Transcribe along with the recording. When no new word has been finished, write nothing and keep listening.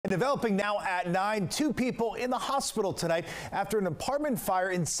Developing now at 9, 2 people in the hospital tonight after an apartment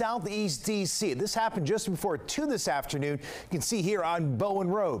fire in Southeast D.C. This happened just before 2 this afternoon. You can see here on Bowen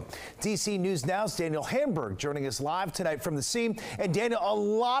Road. D.C. News Now's Daniel Hamburg joining us live tonight from the scene. And Daniel, a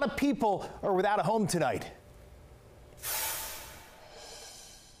lot of people are without a home tonight.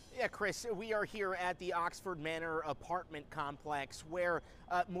 Yeah, Chris, we are here at the Oxford Manor Apartment complex where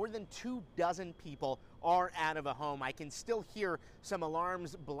more than 24 people are out of a home. I can still hear some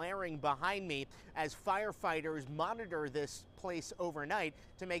alarms blaring behind me as firefighters monitor this place overnight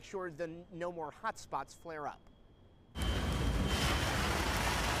to make sure that no more hotspots flare up.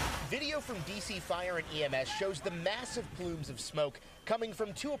 Video from DC Fire and EMS shows the massive plumes of smoke coming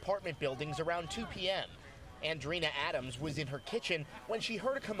from 2 apartment buildings around 2 p.m. Andrina Adams was in her kitchen when she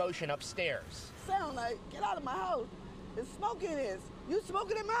heard a commotion upstairs. Sound like, get out of my house. There's smoke in this. You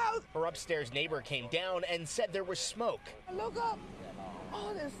smoking in my house? Her upstairs neighbor came down and said there was smoke. I look up.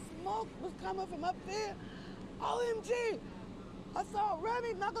 Oh, there's smoke was coming from up there. OMG. I saw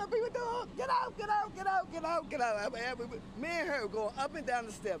running, knocking on people's door. Get out, get out, get out, get out, get out. Me and her going up and down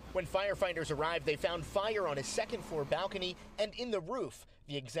the steps. When firefighters arrived, they found fire on a second-floor balcony and in the roof.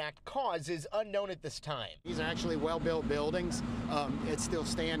 The exact cause is unknown at this time. These are actually well-built buildings. It's still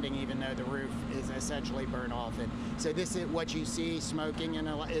standing even though the roof is essentially burned off. And so this is what you see smoking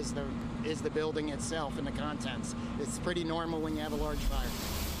is the building itself and the contents. It's pretty normal when you have a large fire.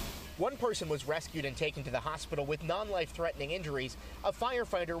 One person was rescued and taken to the hospital with non-life-threatening injuries. A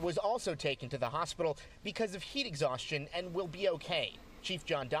firefighter was also taken to the hospital because of heat exhaustion and will be okay. Chief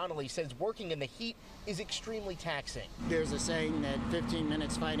John Donnelly says working in the heat is extremely taxing. There's a saying that 15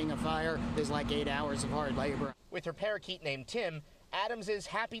 minutes fighting a fire is like 8 hours of hard labor. With her parakeet named Tim, Adams is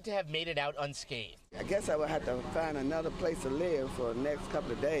happy to have made it out unscathed. I guess I would have to find another place to live for the next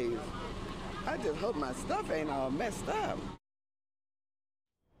couple of days. I just hope my stuff ain't all messed up.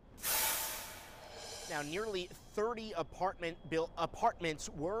 Now, nearly 30 apartments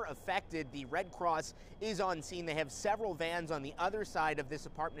were affected. The Red Cross is on scene. They have several vans on the other side of this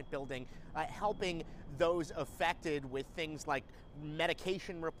apartment building helping those affected with things like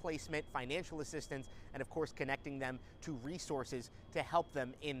medication replacement, financial assistance, and of course connecting them to resources to help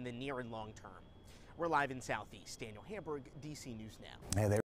them in the near and long term. We're live in Southeast. Daniel Hamburg, DC News Now.